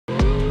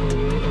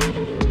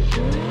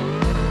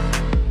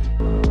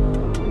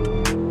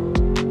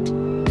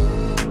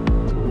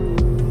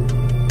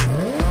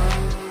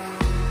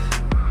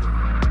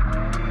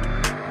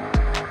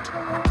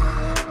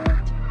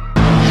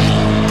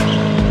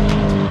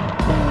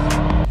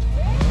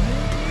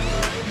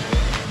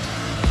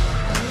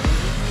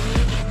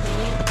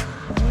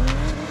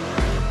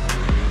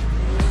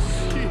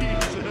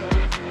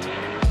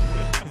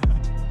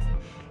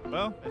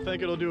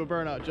think it'll do a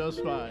burnout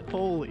just fine.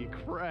 Holy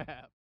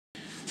crap.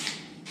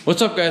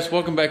 What's up, guys?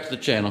 Welcome back to the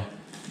channel.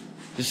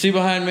 You see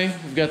behind me,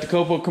 we've got the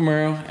COPO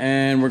Camaro,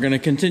 and we're gonna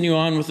continue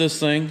on with this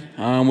thing.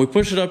 We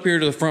pushed it up here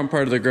to the front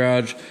part of the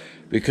garage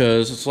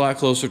because it's a lot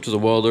closer to the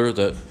welder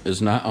that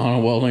is not on a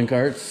welding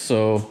cart,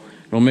 so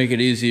it'll make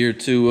it easier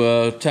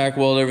to tack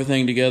weld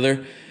everything together.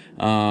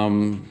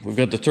 We've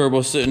got the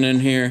turbo sitting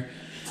in here.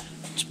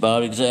 It's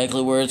about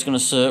exactly where it's gonna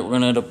sit. We're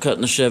gonna end up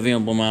cutting the Chevy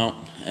emblem out.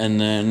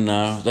 And then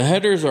the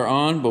headers are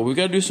on, but we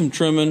gotta do some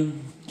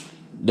trimming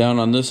down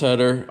on this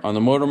header, on the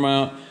motor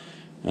mount,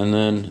 and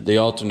then the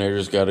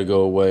alternator's gotta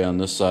go away on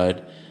this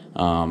side.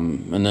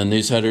 And then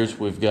these headers,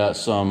 we've got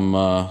some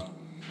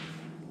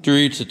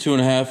 3 to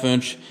 2.5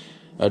 inch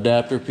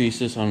adapter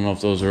pieces. I don't know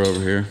if those are over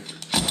here.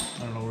 I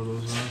don't know where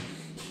those are.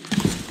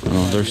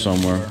 Oh, they're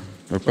somewhere.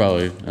 They're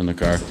probably in the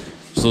car.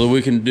 So that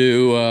we can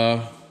do,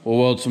 we'll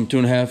weld some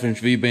 2.5 inch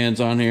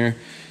V-bands on here,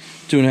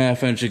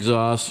 2.5 inch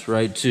exhaust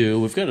right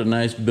too. We've got a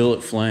nice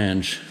billet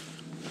flange,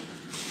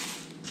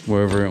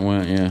 wherever it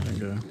went, yeah.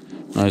 Okay.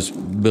 Nice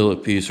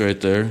billet piece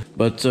right there.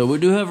 But we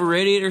do have a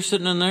radiator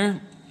sitting in there.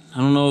 I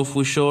don't know if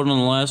we showed it on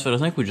the last video. I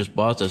think we just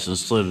bought this and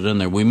slid it in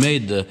there. We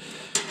made the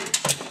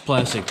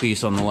plastic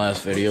piece on the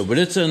last video, but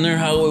it's in there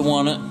how we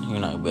want it. You're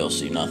not gonna be able to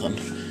see nothing.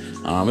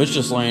 It's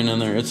just laying in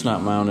there. It's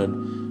not mounted.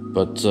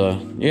 But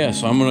yeah,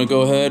 so I'm gonna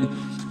go ahead,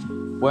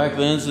 whack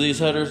the ends of these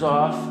headers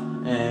off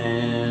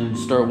and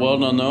start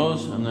welding on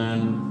those, and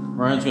then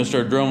Ryan's gonna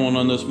start drumming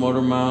on this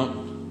motor mount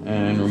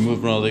and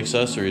removing all the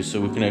accessories so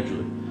we can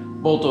actually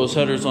bolt those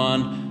headers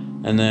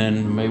on, and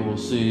then maybe we'll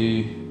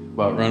see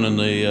about running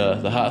the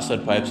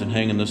hotside pipes and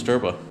hanging this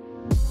turbo.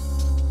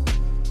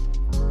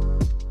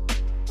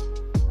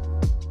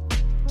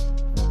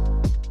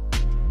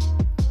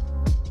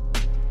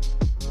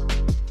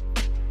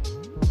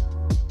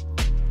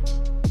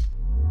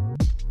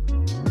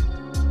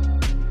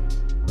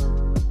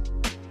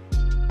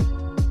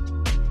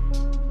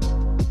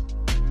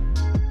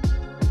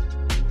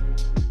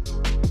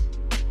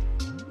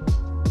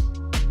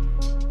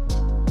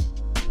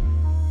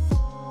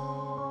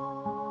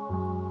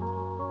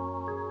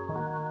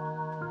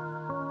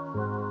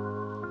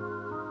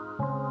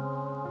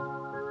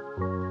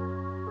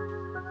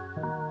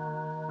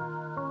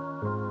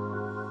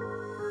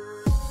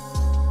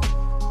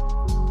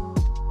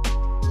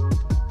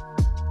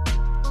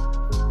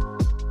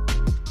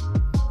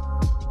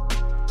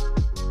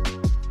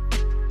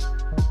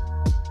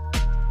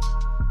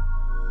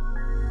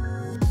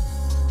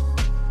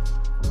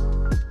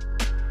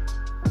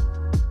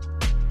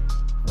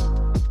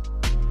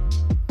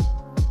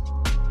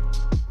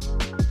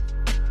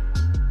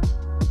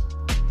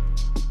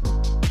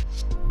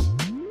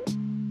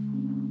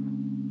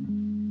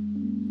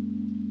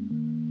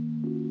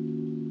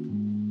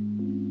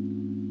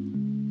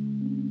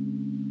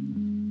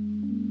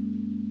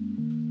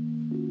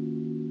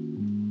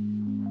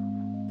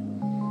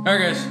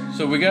 Alright guys,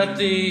 so we got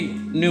the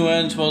new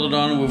ends welded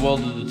on. We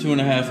welded the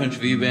 2.5 inch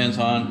V-bands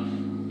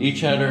on each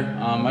header.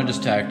 I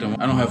just tacked them.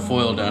 I don't have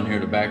foil down here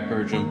to back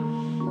purge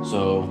them,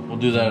 so we'll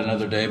do that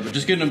another day. But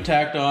just getting them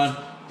tacked on,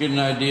 getting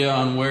an idea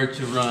on where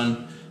to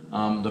run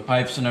the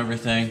pipes and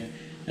everything.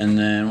 And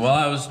then while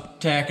I was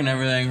tacking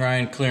everything,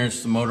 Ryan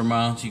clearanced the motor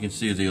mounts. You can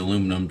see the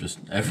aluminum just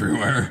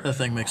everywhere. That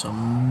thing makes a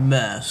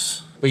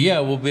mess. But yeah,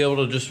 we'll be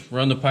able to just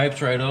run the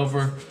pipes right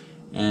over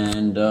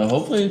and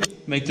hopefully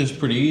make this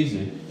pretty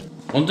easy.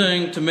 One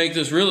thing to make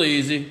this really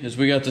easy is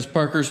we got this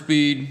Parker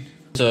Speed.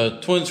 It's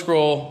a twin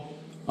scroll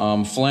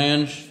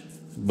flange,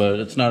 but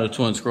it's not a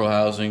twin scroll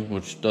housing,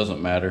 which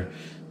doesn't matter.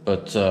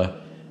 But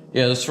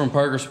yeah, this is from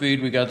Parker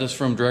Speed. We got this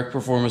from Direct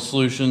Performance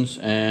Solutions,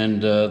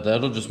 and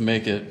that'll just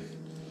make it,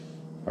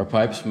 our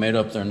pipes made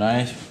up there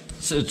nice.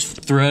 It's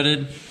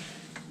threaded.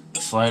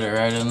 Slide it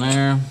right in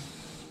there.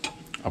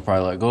 I'll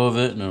probably let go of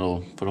it and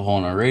it'll put a hole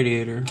in our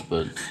radiator,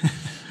 but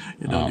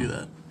you don't do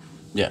that.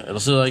 Yeah,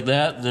 it'll sit like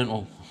that, then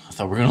I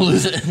thought we were gonna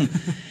lose it.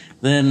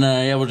 Then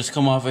yeah, we'll just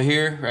come off of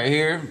here, right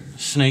here,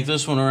 snake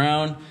this one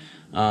around.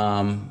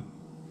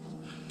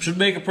 Should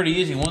make it pretty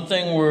easy. One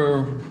thing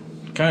we're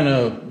kind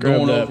of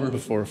going over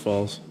before it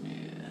falls.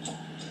 Yeah.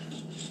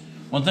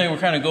 One thing we're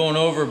kind of going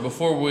over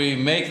before we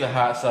make the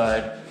hot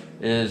side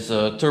is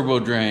turbo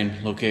drain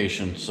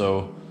location.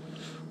 So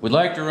we'd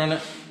like to run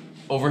it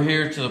over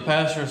here to the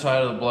passenger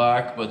side of the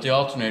block, but the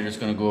alternator is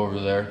going to go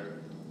over there.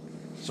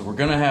 So we're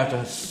going to have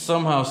to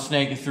somehow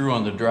snake it through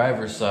on the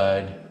driver's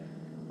side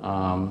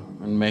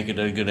and make it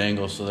at a good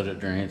angle so that it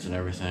drains and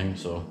everything.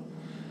 So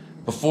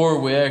before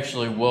we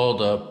actually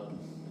weld up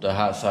the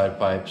hot side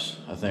pipes,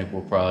 I think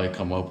we'll probably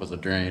come up with a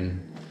drain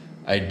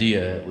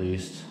idea at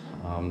least.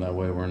 That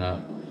way we're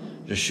not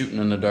just shooting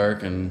in the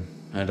dark and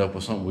end up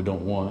with something we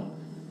don't want.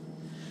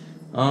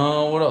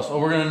 What else? Oh,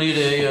 we're going to need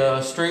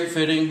a straight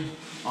fitting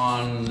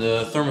on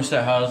the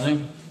thermostat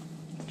housing.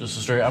 Just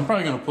a straight. I'm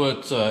probably going to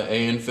put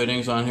AN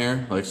fittings on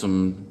here, like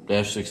some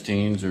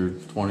 -16s or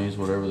 20s,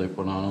 whatever they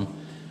put on them.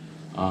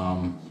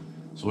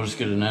 So we'll just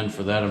get an end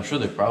for that. I'm sure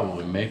they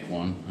probably make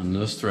one. And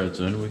this thread's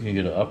in. We can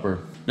get an upper.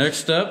 Next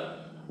step,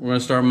 we're going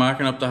to start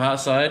mocking up the hot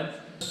side.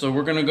 So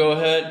we're going to go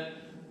ahead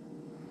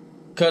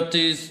cut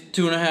these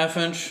 2.5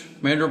 inch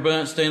mandrel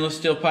bent stainless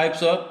steel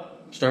pipes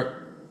up,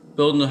 start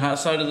building the hot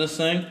side of this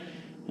thing,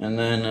 and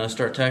then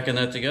start tacking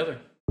that together.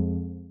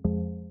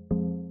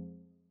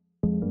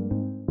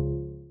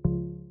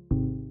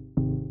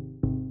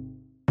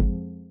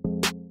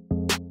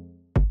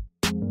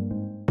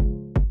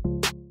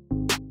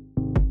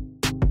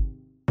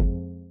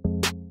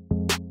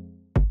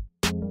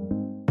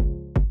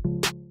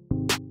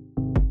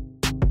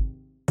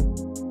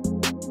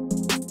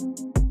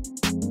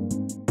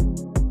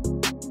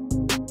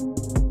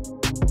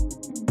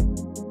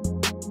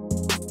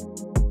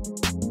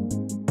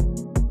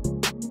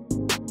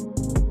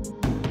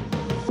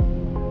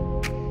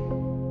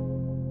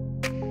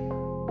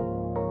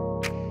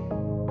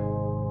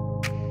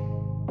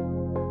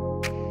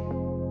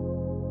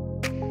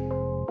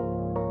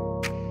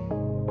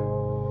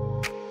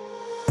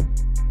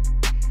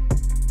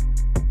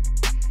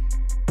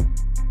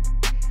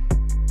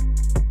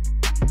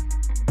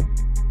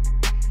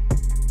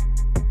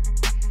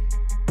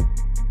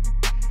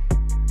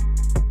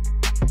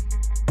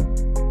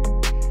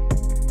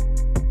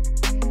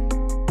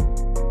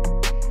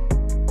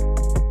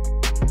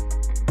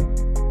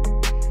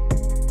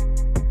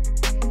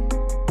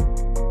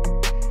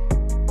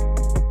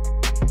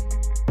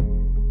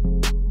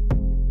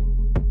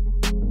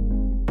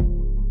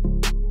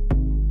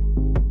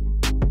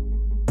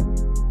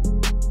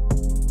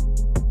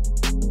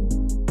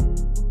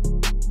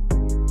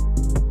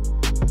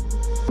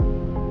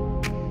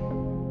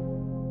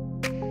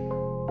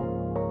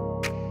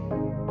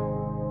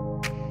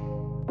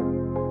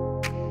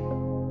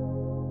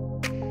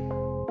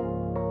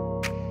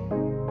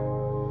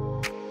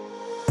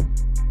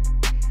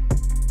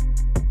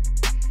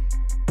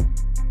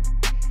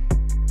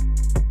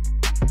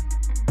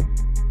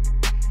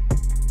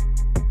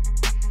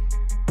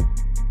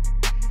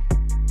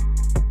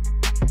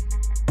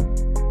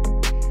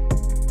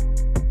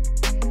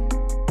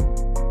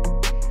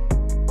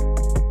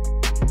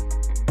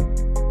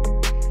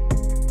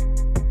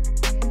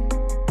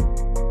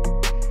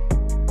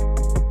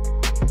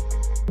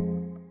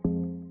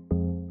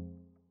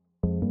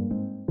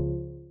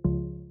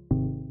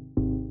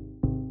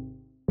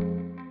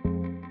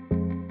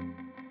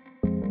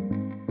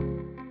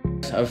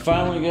 I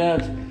finally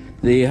got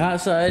the hot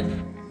side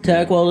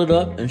tack welded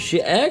up, and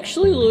she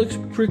actually looks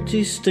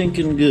pretty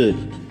stinking good.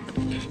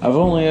 I've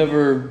only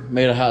ever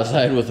made a hot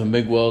side with a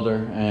MIG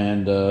welder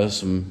and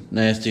some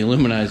nasty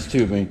aluminized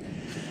tubing.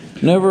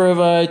 Never have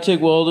I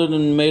TIG welded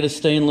and made a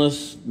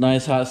stainless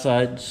nice hot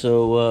side,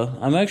 so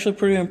I'm actually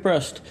pretty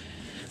impressed.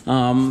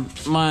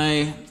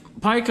 My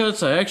pie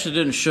cuts I actually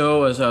didn't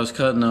show as I was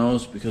cutting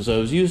those because I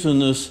was using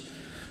this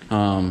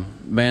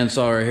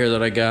bandsaw right here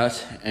that I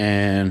got,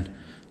 and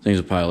the thing's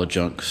a pile of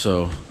junk.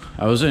 So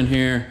I was in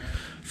here,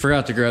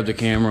 forgot to grab the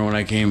camera when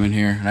I came in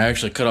here. I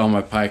actually cut all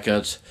my pie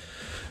cuts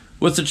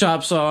with the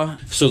chop saw.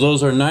 So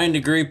those are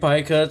 9-degree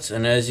pie cuts,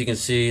 and as you can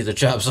see, the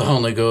chop saw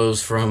only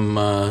goes from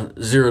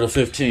 0 to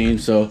 15.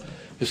 So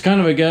it's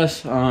kind of a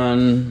guess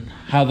on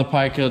how the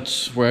pie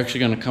cuts were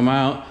actually going to come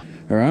out.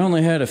 Or I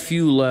only had a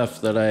few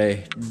left that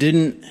I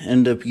didn't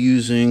end up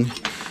using.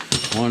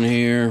 One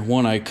here,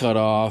 one I cut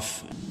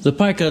off. The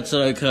pie cuts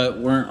that I cut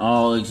weren't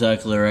all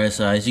exactly the right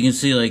size. You can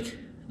see like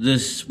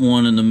this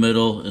one in the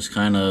middle is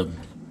kind of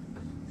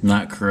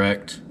not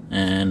correct,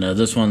 and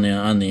this one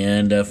on the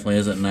end definitely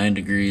isn't 9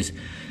 degrees,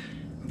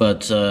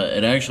 but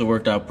it actually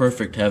worked out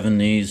perfect having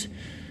these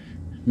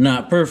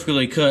not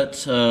perfectly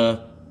cut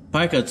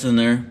pie cuts in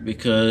there,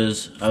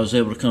 because I was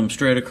able to come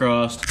straight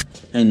across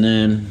and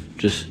then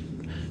just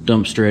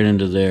dump straight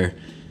into there.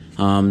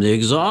 The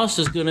exhaust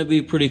is going to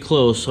be pretty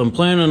close. I'm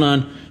planning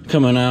on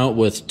coming out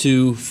with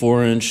 2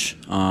 4-inch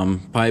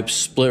pipes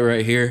split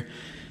right here,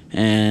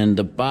 and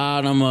the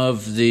bottom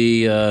of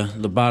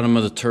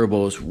the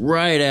turbo is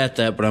right at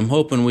that, but I'm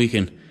hoping we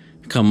can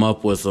come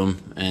up with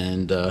them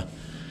and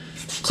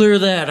clear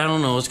that. I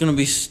don't know, it's gonna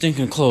be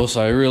stinking close.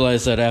 I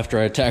realized that after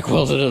I tack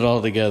welded it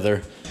all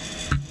together.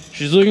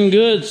 She's looking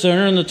good.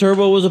 Centering the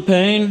turbo was a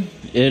pain.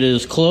 It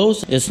is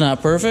close. It's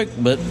not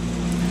perfect, but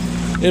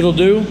it'll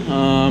do.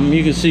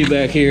 You can see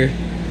back here,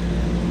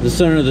 the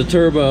center of the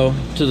turbo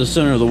to the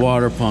center of the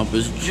water pump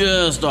is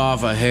just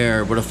off a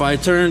hair, but if I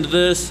turned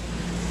this,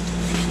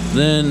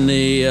 then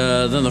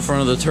the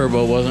front of the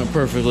turbo wasn't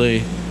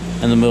perfectly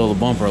in the middle of the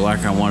bumper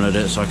like I wanted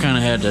it, so I kind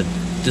of had to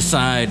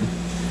decide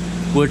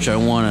which I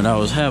wanted. I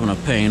was having a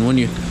pain. When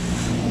you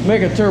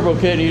make a turbo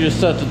kit and you just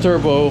set the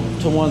turbo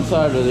to one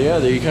side or the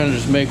other, you kind of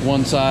just make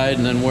one side,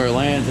 and then where it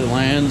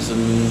lands,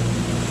 and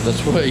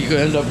that's what you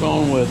end up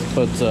going with.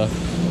 But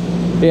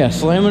yeah,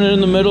 slamming it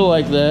in the middle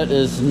like that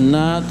is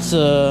not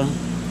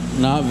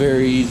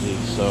very easy.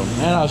 So,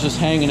 and I was just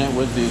hanging it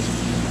with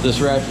this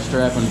ratchet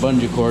strap and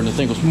bungee cord, and the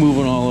thing was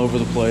moving all over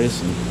the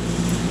place. And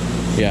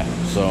yeah,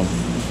 so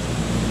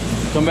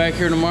come back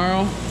here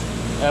tomorrow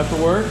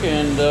after work,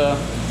 and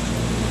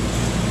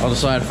I'll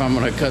decide if I'm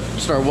gonna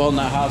start welding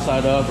that hot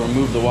side up, or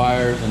move the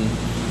wires and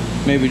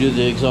maybe do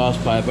the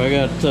exhaust pipe. I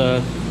got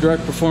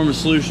Direct Performance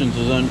Solutions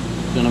is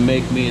gonna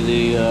make me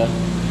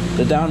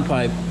the down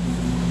pipe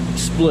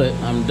split.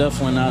 I'm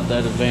definitely not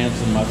that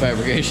advanced in my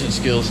fabrication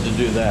skills to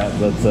do that,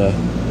 but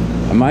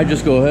I might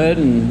just go ahead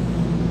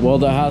and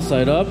weld that hot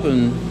side up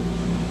and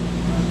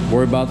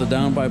worry about the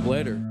downpipe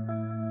later.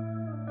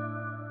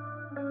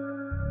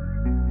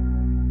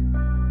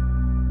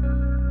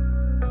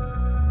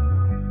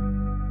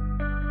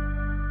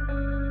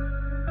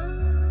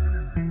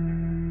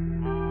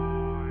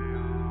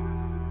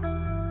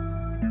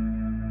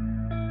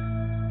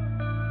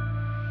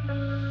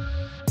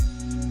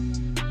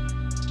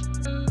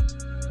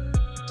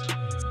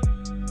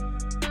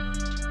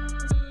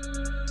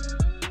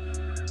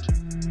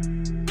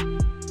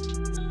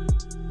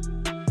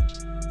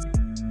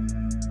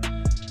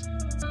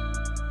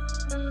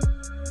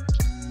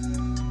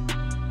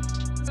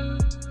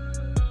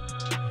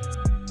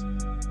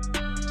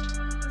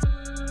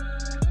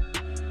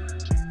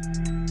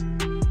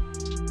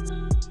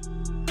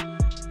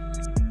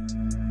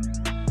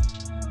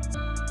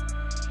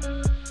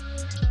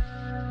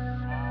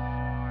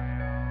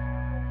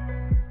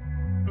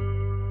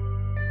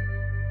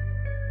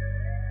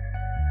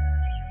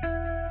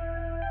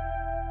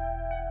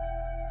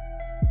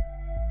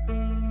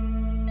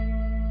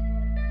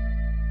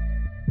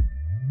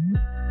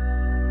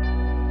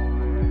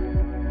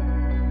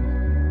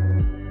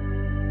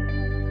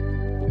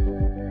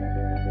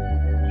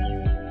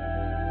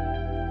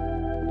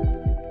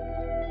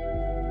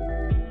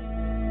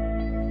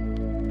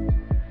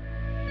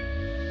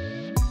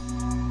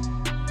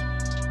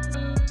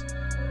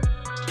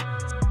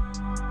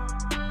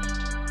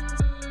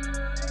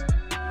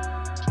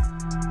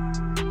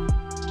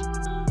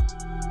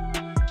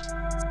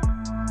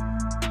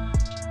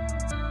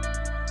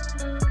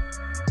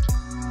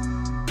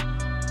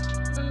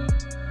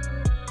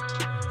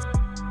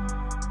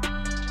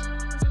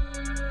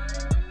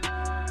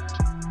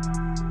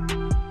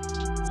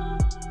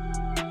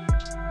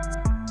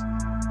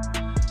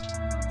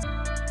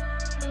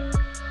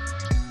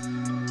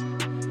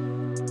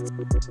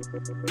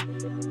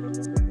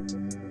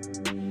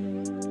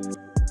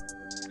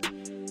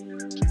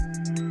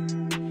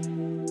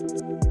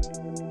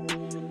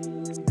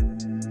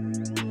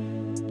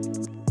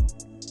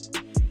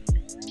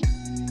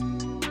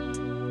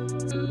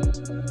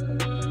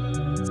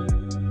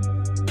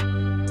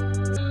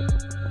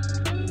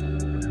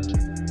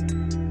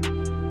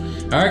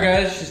 Alright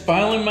guys, she's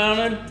finally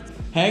mounted,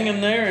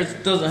 hanging there.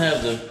 It doesn't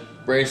have the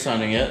brace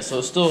on it yet, so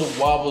it still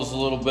wobbles a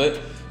little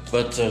bit,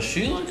 but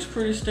she looks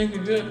pretty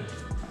stinking good,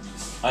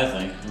 I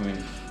think. I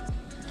mean,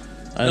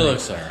 it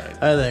looks alright.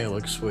 I think it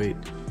looks sweet.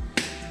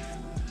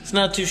 It's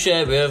not too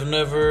shabby. I've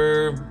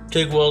never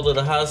TIG welded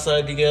a hot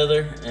side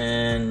together,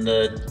 and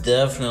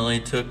definitely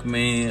took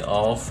me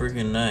all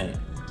freaking night.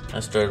 I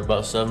started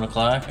about 7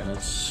 o'clock, and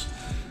it's,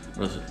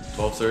 what is it,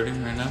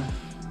 12:30 right now?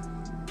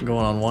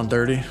 Going on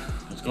 1:30.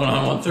 It's going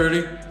on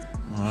 1:30?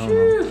 I don't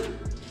know.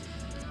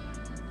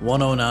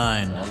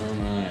 109.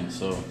 109,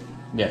 so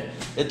yeah.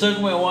 It took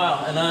me a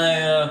while, and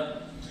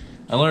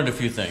I learned a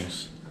few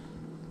things.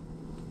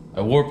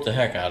 I warped the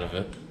heck out of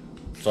it,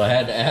 so I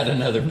had to add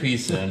another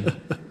piece in.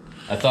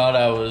 I thought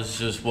I was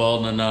just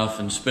welding enough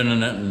and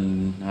spinning it,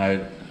 and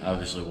I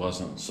obviously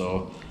wasn't.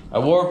 So I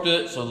warped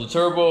it, so the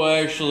turbo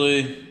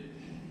actually,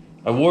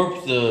 I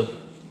warped the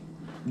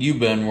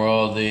U-bend where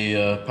all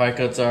the pie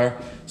cuts are,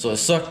 so it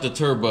sucked the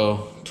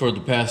turbo toward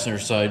the passenger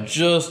side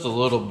just a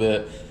little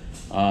bit.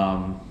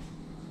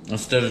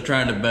 Instead of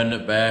trying to bend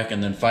it back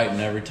and then fighting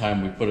every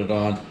time we put it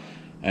on,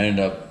 I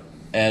ended up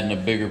adding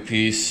a bigger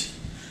piece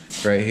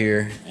right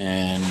here,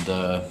 and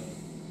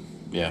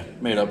yeah,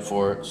 made up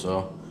for it.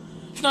 So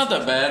it's not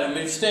that bad. I mean,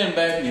 if you stand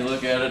back and you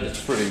look at it,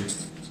 it's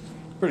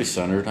pretty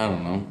centered. I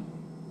don't know.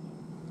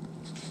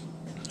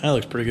 That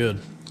looks pretty good.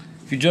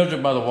 If you judge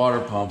it by the water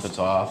pump, it's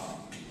off.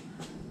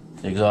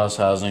 The exhaust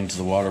housing to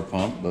the water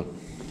pump, but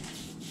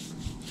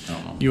I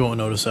don't know. You won't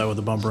notice that with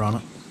the bumper on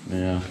it.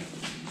 Yeah.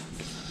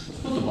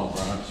 Put the bumper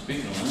on it,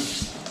 speaking of that.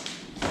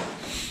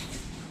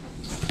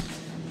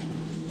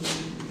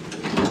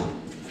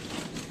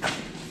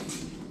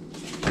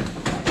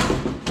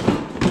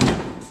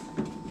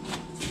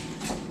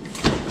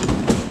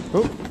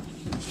 Oh,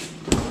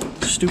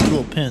 stupid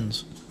little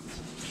pins.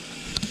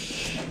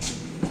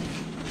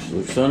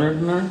 Look centered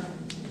in there?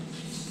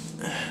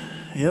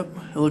 Yep,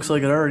 it looks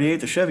like it already ate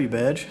the Chevy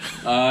badge.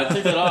 I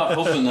took it off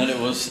hoping that it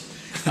was,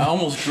 I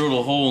almost drilled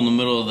a hole in the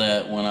middle of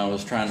that when I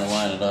was trying to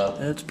line it up.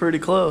 It's pretty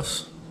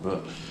close.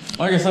 But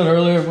like I said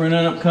earlier, we're gonna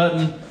end up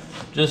cutting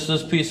just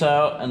this piece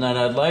out, and then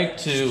I'd like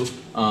to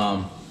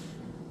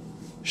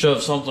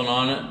shove something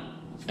on it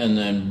and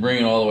then bring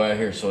it all the way out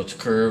here so it's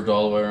curved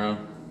all the way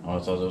around. Oh, I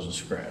thought that was a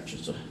scratch.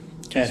 It's a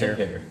cat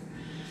hair.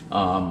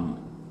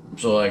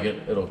 So like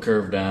it'll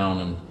curve down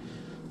and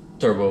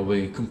turbo will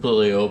be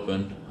completely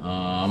open.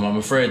 I'm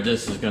afraid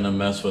this is gonna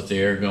mess with the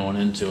air going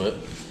into it.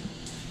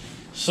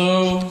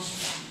 So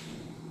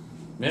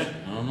yeah,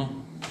 I don't know.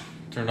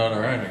 Turned out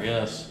alright, I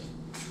guess.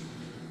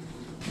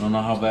 I don't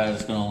know how bad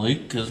it's gonna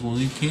leak because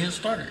we can't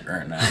start it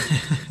right now.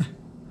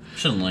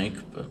 Shouldn't leak,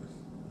 but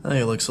I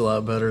think it looks a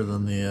lot better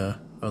than the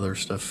other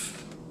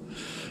stuff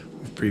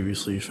we've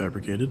previously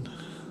fabricated.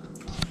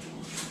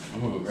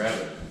 I'm gonna go grab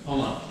it.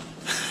 Hold on.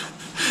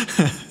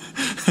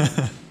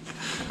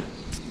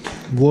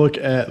 Look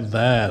at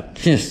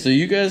that. Yeah, so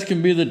you guys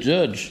can be the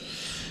judge.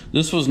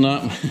 This was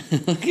not.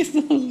 Look at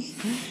those.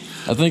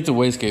 I think the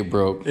wastegate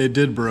broke. It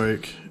did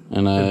break.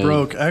 And it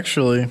broke,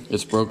 actually.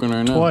 It's broken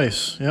right now.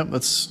 Twice. Yep,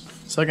 that's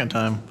second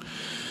time.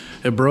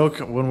 It broke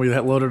when we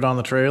loaded it on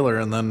the trailer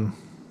and then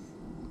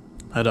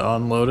had to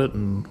unload it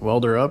and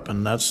weld her up,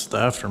 and that's the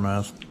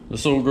aftermath.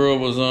 This old girl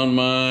was on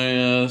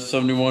my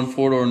 71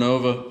 four-door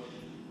Nova.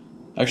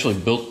 I actually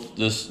built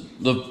this.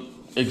 The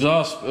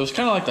exhaust, it was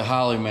kind of like the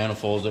Holly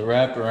manifolds. It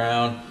wrapped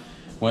around,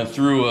 went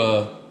through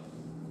a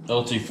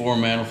LT4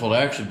 manifold.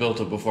 I actually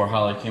built it before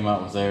Holly came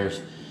out with theirs.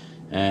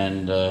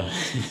 And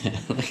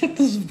look at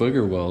those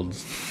booger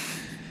welds.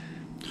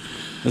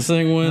 This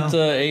thing went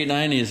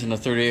 890s in a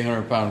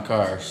 3,800 pound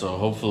car, so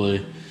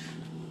hopefully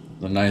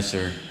the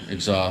nicer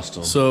exhaust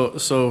will.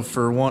 So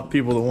for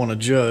people that want to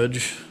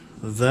judge,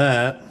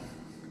 that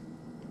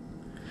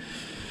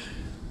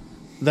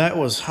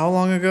was how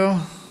long ago?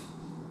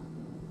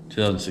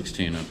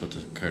 2016, I put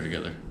the car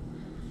together.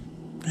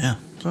 Yeah,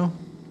 so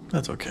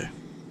that's okay.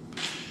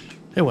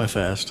 It went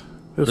fast.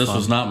 This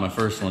was not my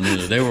first one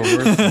either. They were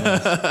worse than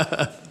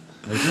this.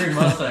 The Green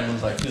Mustang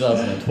was like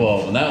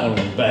 2012, and that one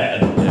was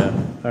bad. Yeah,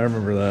 I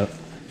remember that.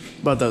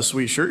 About that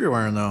sweet shirt you're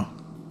wearing, though.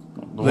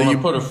 That you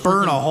put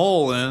burn a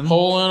hole in.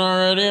 Hole in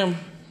already? I'm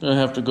going to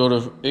have to go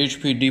to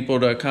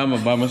hpdepot.com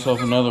and buy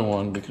myself another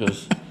one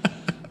because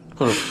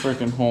put a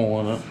freaking hole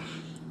in it.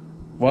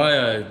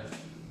 Why I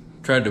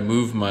tried to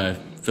move my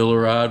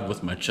filler rod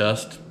with my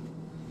chest.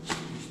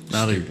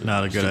 Not a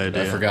good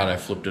idea. I forgot I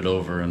flipped it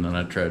over, and then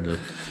I tried to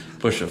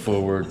push it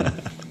forward.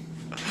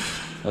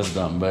 That's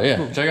dumb, but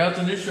yeah, check out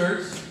the new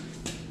shirts.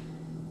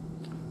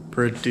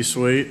 Pretty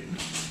sweet.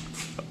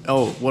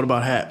 Oh, what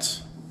about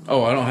hats?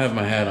 Oh, I don't have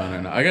my hat on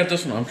right now. I got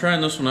this one. I'm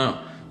trying this one out.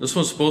 This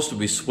one's supposed to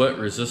be sweat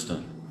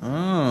resistant.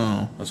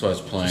 Oh, that's why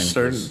it's plain.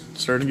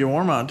 Starting to get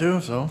warm out too.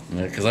 So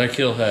yeah, because I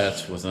kill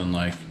hats within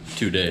like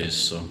 2 days.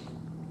 So,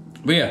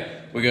 but yeah,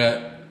 we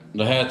got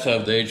the hats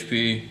have the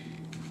HP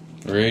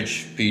or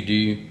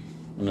HPD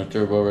and the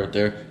turbo right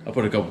there. I'll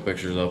put a couple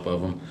pictures up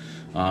of them.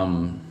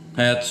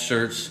 Hats,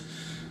 shirts,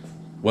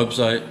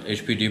 website,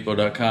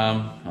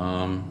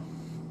 hpdepot.com.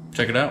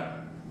 Check it out.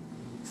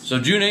 So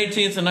June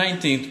 18th and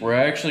 19th, we're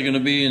actually going to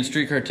be in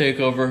Streetcar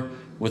Takeover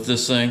with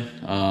this thing.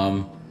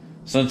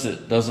 Since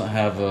it doesn't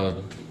have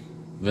a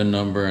VIN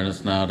number and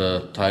it's not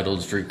a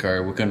titled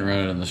streetcar, we couldn't run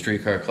it in the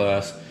streetcar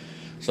class.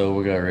 So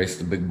we got to race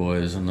the big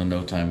boys in the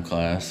no time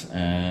class.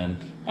 And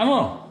I don't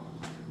know.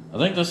 I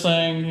think this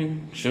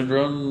thing should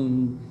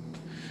run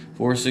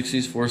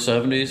 460s,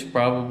 470s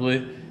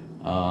probably.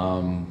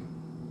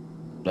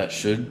 That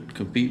should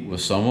compete with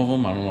some of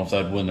them. I don't know if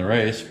that'd win the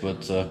race,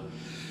 but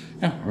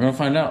yeah, we're gonna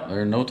find out.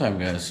 They're no time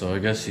guys, so I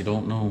guess you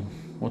don't know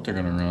what they're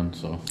gonna run.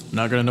 So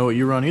not gonna know what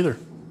you run either.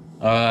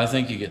 I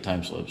think you get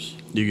time slips.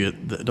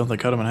 Don't they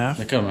cut them in half?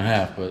 They cut them in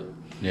half, but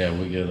yeah,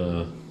 we get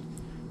a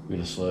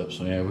slip.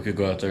 So yeah, we could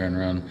go out there and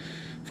run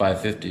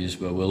 550s,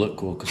 but we'll look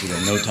cool because we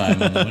got no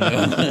time in the window.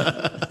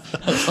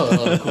 That's what a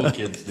lot of cool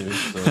kids do.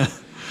 So.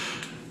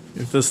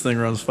 If this thing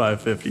runs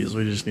 550s,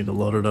 we just need to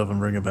load it up and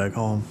bring it back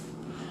home.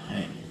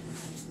 Hey.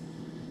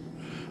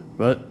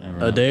 But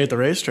a day at the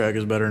racetrack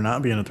is better than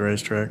not being at the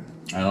racetrack.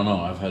 I don't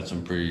know. I've had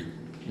some pretty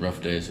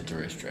rough days at the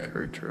racetrack.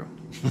 Very true.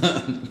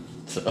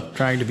 So.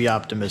 Trying to be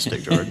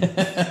optimistic, Jordan.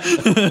 Very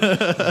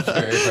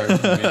hard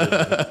for me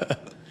to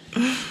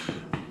do.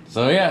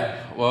 So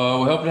yeah,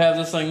 well, we hope to have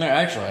this thing there.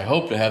 Actually, I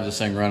hope to have this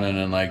thing running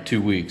in like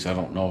 2 weeks. I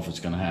don't know if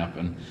it's going to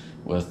happen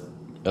with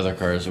other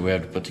cars that we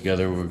have to put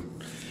together. We're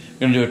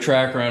going to do a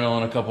track rental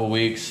in a couple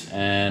weeks,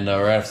 and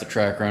right after the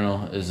track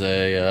rental is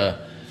a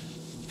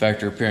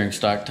factory appearing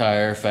stock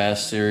tire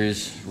fast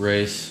series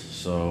race.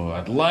 So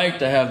I'd like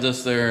to have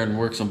this there and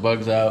work some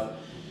bugs out,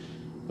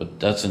 but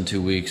that's in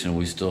 2 weeks, and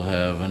we still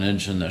have an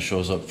engine that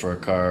shows up for a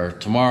car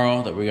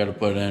tomorrow that we got to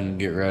put in and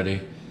get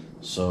ready.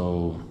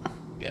 So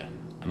yeah,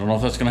 I don't know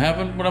if that's going to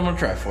happen, but I'm going to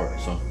try for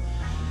it. So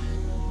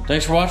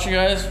thanks for watching,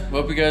 guys.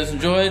 Hope you guys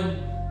enjoyed.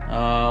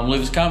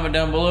 Leave us a comment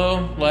down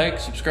below, like,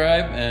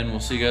 subscribe, and we'll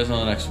see you guys on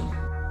the next one.